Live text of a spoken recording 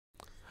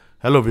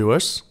Hello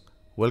viewers,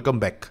 welcome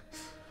back.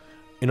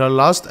 In our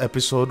last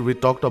episode, we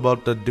talked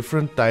about the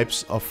different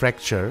types of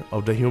fracture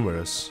of the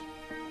humerus.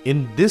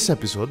 In this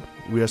episode,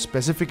 we are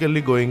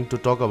specifically going to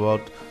talk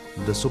about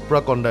the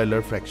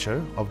supracondylar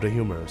fracture of the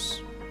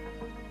humerus.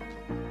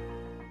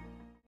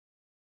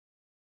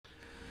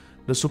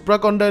 The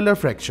supracondylar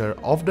fracture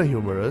of the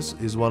humerus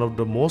is one of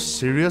the most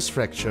serious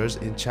fractures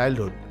in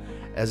childhood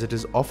as it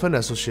is often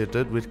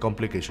associated with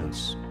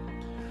complications.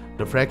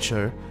 The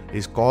fracture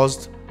is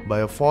caused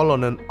by a fall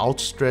on an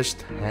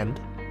outstretched hand.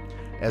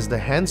 As the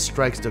hand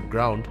strikes the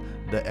ground,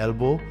 the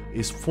elbow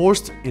is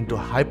forced into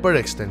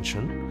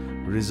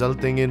hyperextension,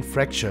 resulting in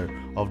fracture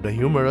of the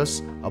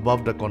humerus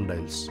above the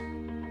condyles.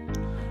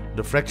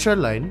 The fracture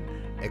line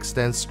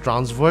extends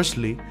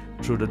transversely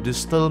through the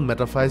distal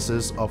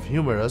metaphysis of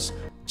humerus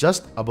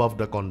just above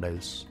the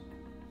condyles.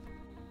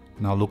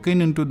 Now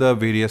looking into the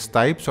various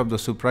types of the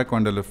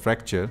supracondylar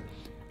fracture,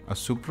 a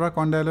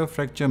supracondylar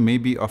fracture may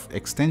be of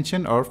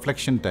extension or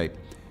flexion type,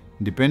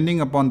 depending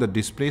upon the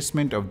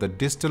displacement of the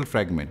distal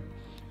fragment.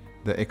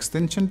 The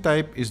extension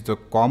type is the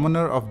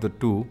commoner of the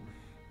two.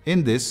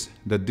 In this,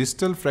 the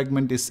distal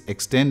fragment is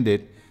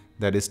extended,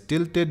 that is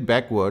tilted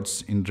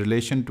backwards in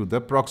relation to the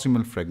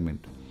proximal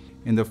fragment.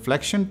 In the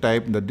flexion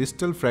type, the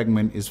distal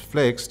fragment is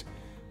flexed,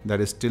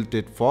 that is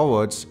tilted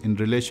forwards in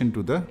relation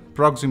to the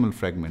proximal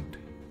fragment.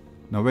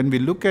 Now when we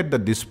look at the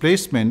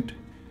displacement,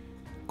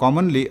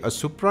 commonly a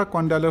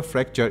supracondylar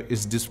fracture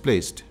is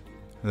displaced.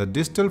 The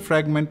distal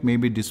fragment may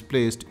be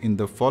displaced in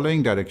the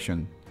following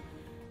direction: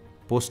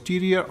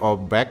 posterior or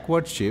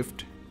backward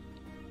shift,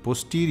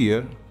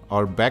 posterior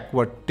or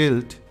backward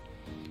tilt,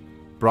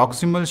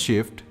 proximal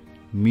shift,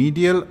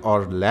 medial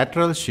or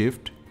lateral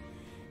shift,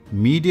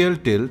 medial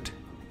tilt,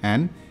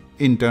 and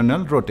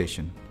internal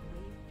rotation.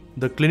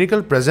 The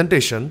clinical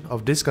presentation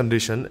of this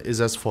condition is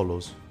as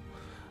follows.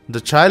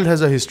 The child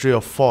has a history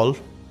of fall,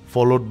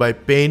 followed by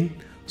pain,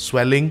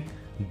 swelling,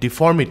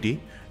 deformity,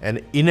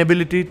 and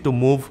inability to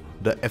move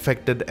the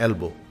affected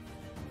elbow.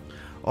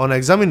 On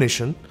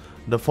examination,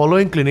 the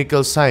following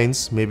clinical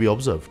signs may be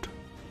observed.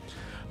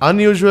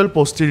 Unusual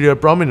posterior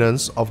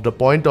prominence of the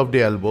point of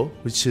the elbow,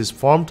 which is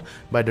formed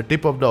by the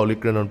tip of the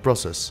olecranon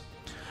process.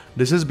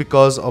 This is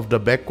because of the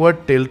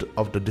backward tilt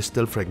of the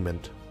distal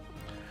fragment.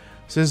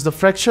 Since the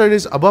fracture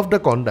is above the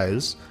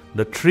condyles,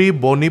 the three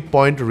bony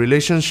point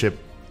relationship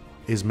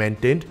is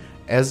maintained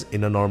as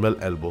in a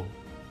normal elbow.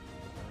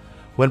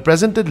 When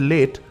presented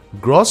late,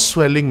 gross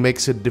swelling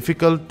makes it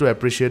difficult to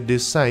appreciate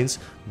these signs,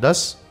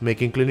 thus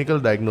making clinical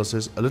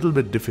diagnosis a little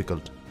bit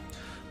difficult.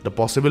 The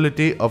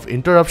possibility of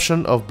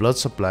interruption of blood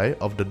supply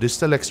of the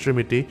distal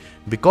extremity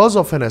because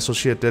of an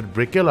associated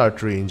brachial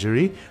artery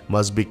injury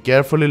must be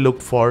carefully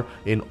looked for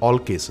in all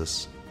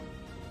cases.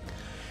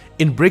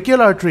 In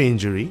brachial artery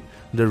injury,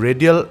 the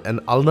radial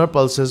and ulnar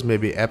pulses may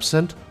be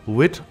absent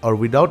with or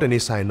without any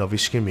sign of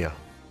ischemia.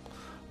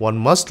 One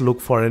must look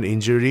for an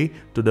injury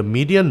to the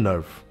median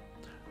nerve,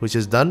 which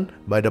is done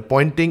by the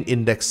pointing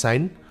index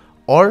sign,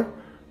 or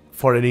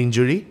for an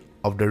injury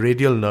of the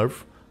radial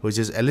nerve, which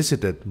is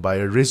elicited by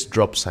a wrist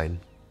drop sign.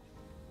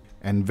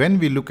 And when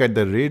we look at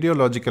the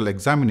radiological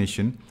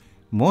examination,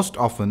 most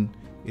often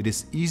it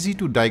is easy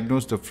to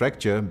diagnose the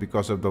fracture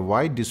because of the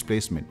wide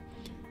displacement.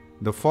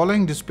 The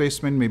following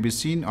displacement may be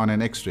seen on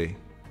an X-ray.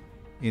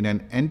 In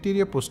an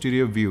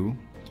anterior-posterior view,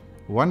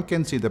 one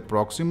can see the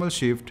proximal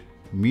shift,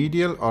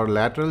 medial or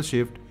lateral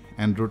shift,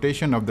 and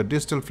rotation of the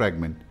distal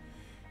fragment.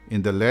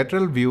 In the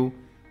lateral view,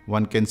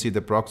 one can see the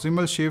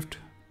proximal shift,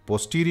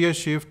 posterior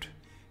shift,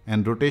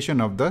 and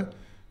rotation of the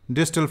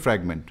distal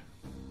fragment.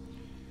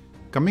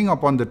 Coming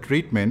upon the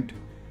treatment,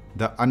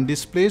 the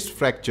undisplaced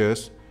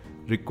fractures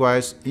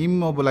requires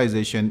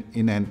immobilization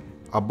in an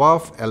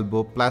above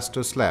elbow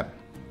plaster slab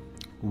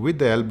with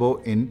the elbow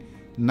in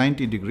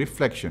 90-degree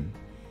flexion.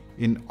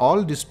 In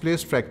all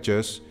displaced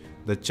fractures,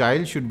 the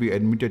child should be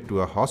admitted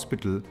to a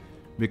hospital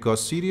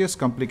because serious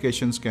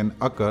complications can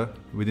occur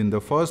within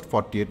the first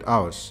 48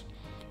 hours.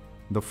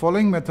 The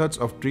following methods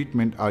of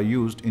treatment are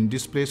used in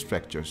displaced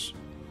fractures: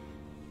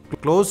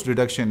 closed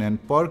reduction and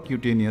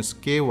percutaneous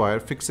K-wire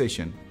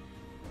fixation.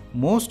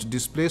 Most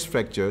displaced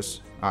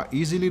fractures are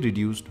easily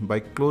reduced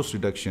by closed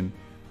reduction,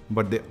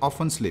 but they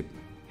often slip.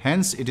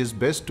 Hence, it is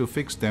best to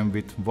fix them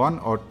with 1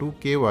 or 2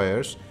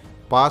 K-wires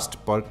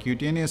passed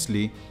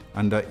percutaneously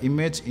under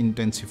image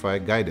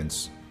intensifier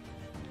guidance.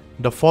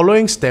 The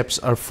following steps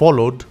are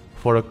followed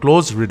for a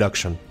closed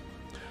reduction.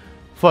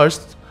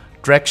 First,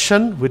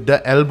 traction with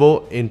the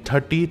elbow in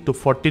 30 to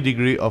 40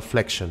 degree of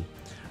flexion.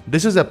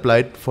 This is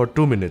applied for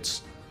 2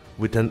 minutes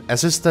with an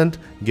assistant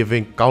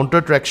giving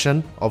counter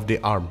traction of the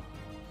arm.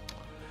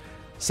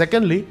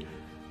 Secondly,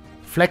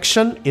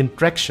 flexion in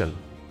traction.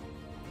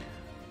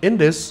 In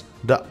this,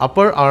 the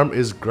upper arm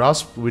is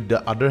grasped with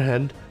the other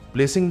hand,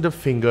 placing the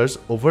fingers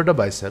over the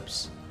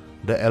biceps.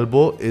 The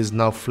elbow is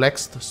now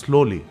flexed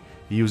slowly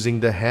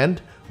using the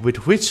hand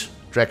with which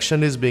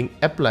traction is being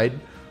applied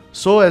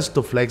so as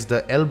to flex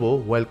the elbow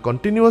while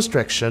continuous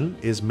traction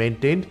is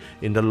maintained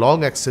in the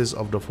long axis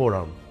of the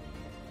forearm.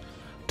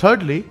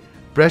 Thirdly,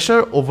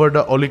 pressure over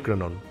the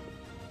olecranon.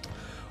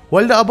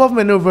 While the above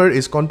maneuver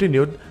is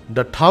continued,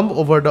 the thumb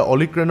over the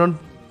olecranon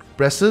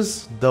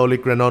presses the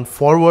olecranon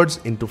forwards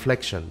into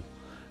flexion.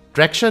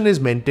 Traction is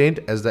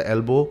maintained as the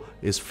elbow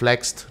is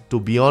flexed to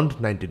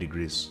beyond 90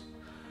 degrees.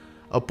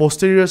 A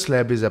posterior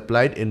slab is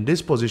applied in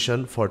this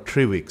position for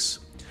 3 weeks.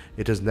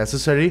 It is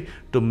necessary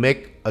to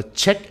make a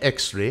check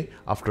X-ray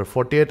after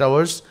 48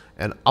 hours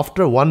and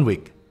after 1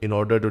 week in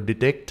order to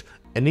detect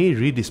any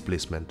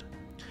redisplacement.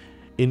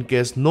 In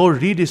case no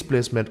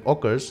redisplacement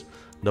occurs,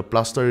 the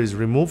plaster is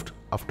removed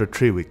after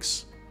 3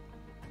 weeks.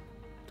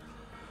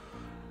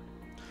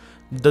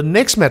 The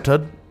next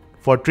method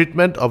for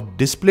treatment of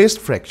displaced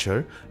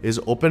fracture is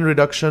open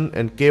reduction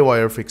and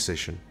K-wire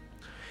fixation.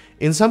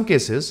 In some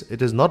cases,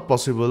 it is not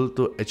possible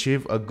to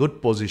achieve a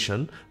good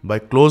position by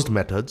closed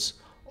methods,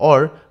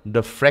 or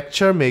the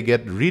fracture may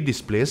get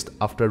redisplaced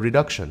after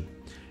reduction.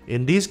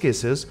 In these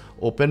cases,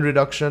 open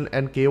reduction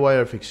and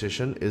K-wire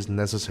fixation is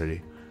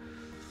necessary.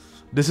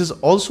 This is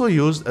also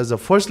used as the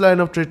first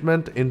line of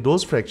treatment in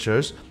those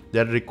fractures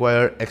that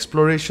require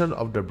exploration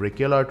of the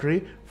brachial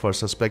artery for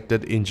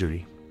suspected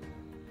injury.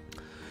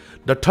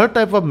 The third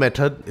type of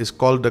method is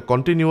called the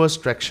continuous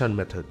traction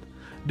method.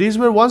 These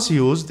were once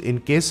used in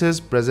cases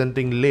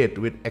presenting late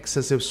with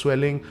excessive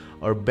swelling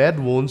or bad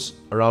wounds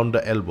around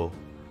the elbow.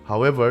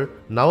 However,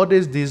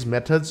 nowadays these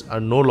methods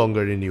are no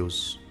longer in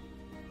use.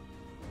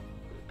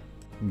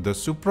 The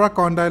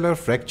supracondylar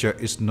fracture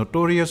is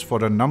notorious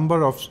for a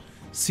number of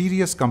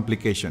serious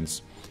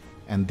complications,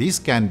 and these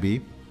can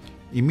be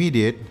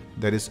immediate,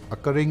 that is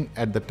occurring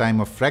at the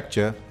time of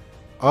fracture,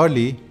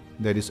 early,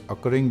 that is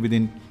occurring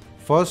within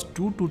first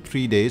 2 to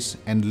 3 days,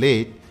 and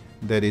late,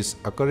 that is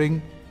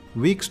occurring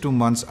weeks to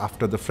months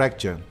after the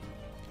fracture.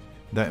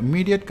 The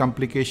immediate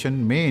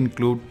complication may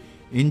include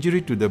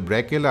injury to the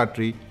brachial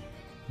artery,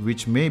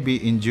 which may be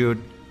injured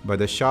by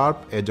the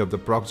sharp edge of the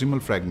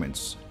proximal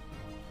fragments.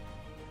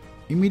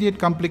 Immediate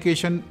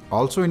complication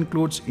also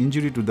includes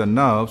injury to the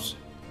nerves,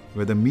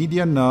 where the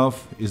median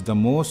nerve is the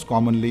most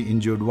commonly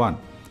injured one.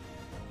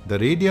 The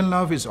radial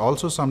nerve is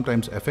also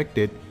sometimes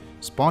affected.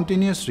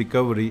 Spontaneous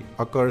recovery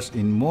occurs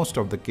in most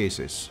of the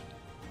cases.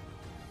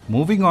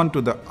 Moving on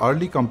to the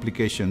early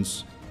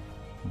complications,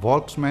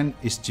 Volkmann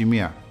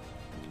ischemia.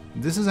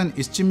 This is an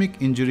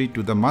ischemic injury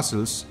to the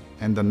muscles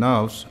and the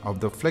nerves of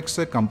the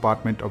flexor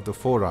compartment of the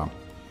forearm.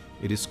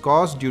 It is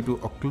caused due to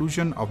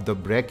occlusion of the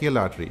brachial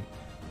artery.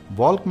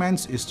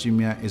 Volkmann's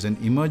ischemia is an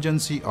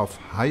emergency of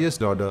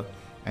highest order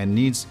and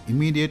needs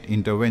immediate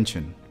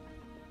intervention.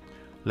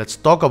 Let's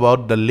talk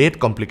about the late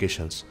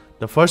complications.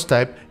 The first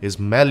type is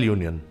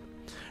malunion.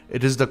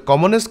 It is the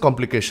commonest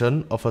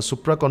complication of a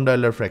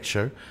supracondylar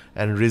fracture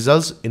and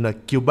results in a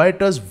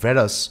cubitus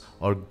varus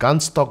or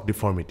gunstock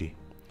deformity.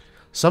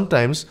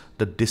 Sometimes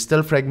the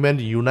distal fragment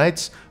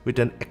unites with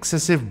an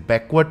excessive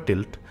backward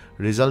tilt,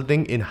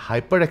 resulting in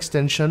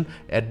hyperextension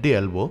at the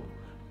elbow,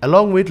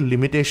 along with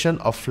limitation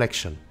of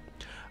flexion.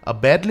 A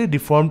badly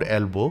deformed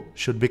elbow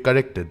should be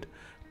corrected.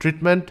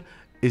 Treatment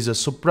is a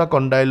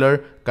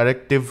supracondylar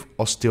corrective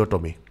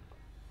osteotomy.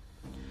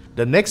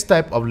 The next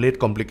type of late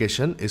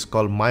complication is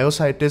called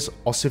myositis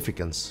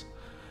ossificans.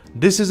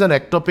 This is an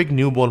ectopic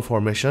new bone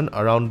formation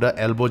around the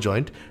elbow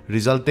joint,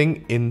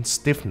 resulting in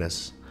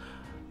stiffness.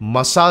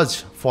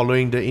 Massage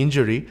following the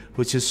injury,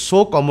 which is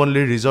so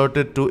commonly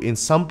resorted to in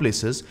some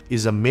places,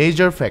 is a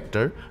major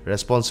factor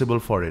responsible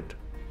for it.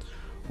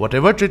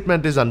 Whatever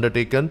treatment is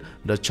undertaken,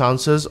 the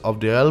chances of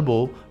the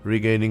elbow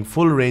regaining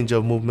full range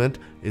of movement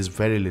is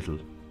very little.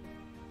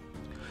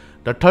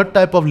 The third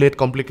type of late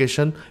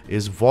complication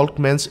is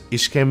Volkmann's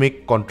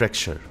ischemic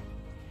contracture.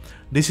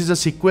 This is a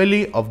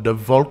sequelae of the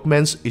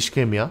Volkmann's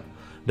ischemia.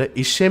 The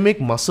ischemic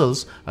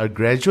muscles are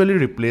gradually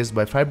replaced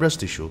by fibrous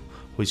tissue,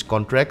 which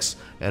contracts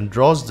and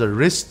draws the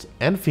wrist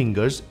and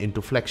fingers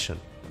into flexion.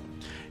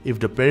 If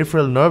the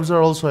peripheral nerves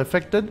are also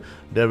affected,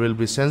 there will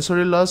be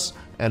sensory loss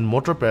and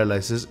motor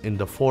paralysis in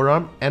the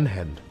forearm and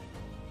hand.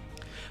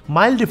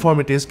 Mild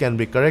deformities can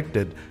be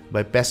corrected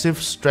by passive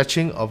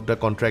stretching of the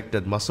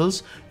contracted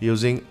muscles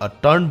using a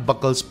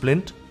turnbuckle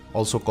splint,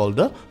 also called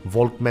the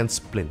Volkmann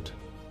splint.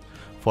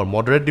 For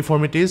moderate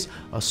deformities,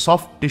 a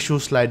soft tissue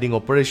sliding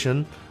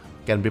operation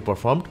can be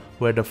performed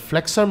where the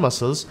flexor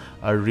muscles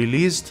are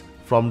released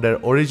from their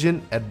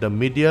origin at the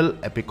medial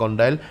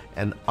epicondyle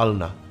and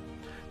ulna.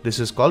 This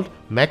is called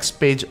Max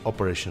Page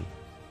operation.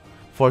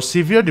 For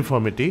severe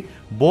deformity,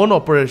 bone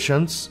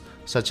operations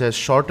such as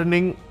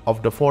shortening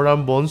of the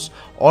forearm bones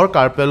or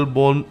carpal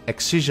bone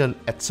excision,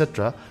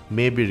 etc.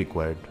 may be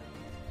required.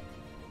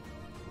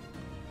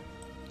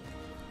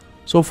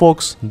 So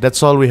folks,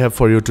 that's all we have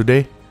for you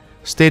today.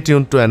 Stay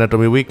tuned to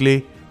Anatomy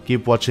Weekly.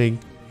 Keep watching,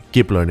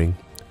 keep learning.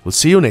 We'll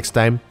see you next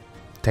time.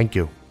 Thank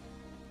you.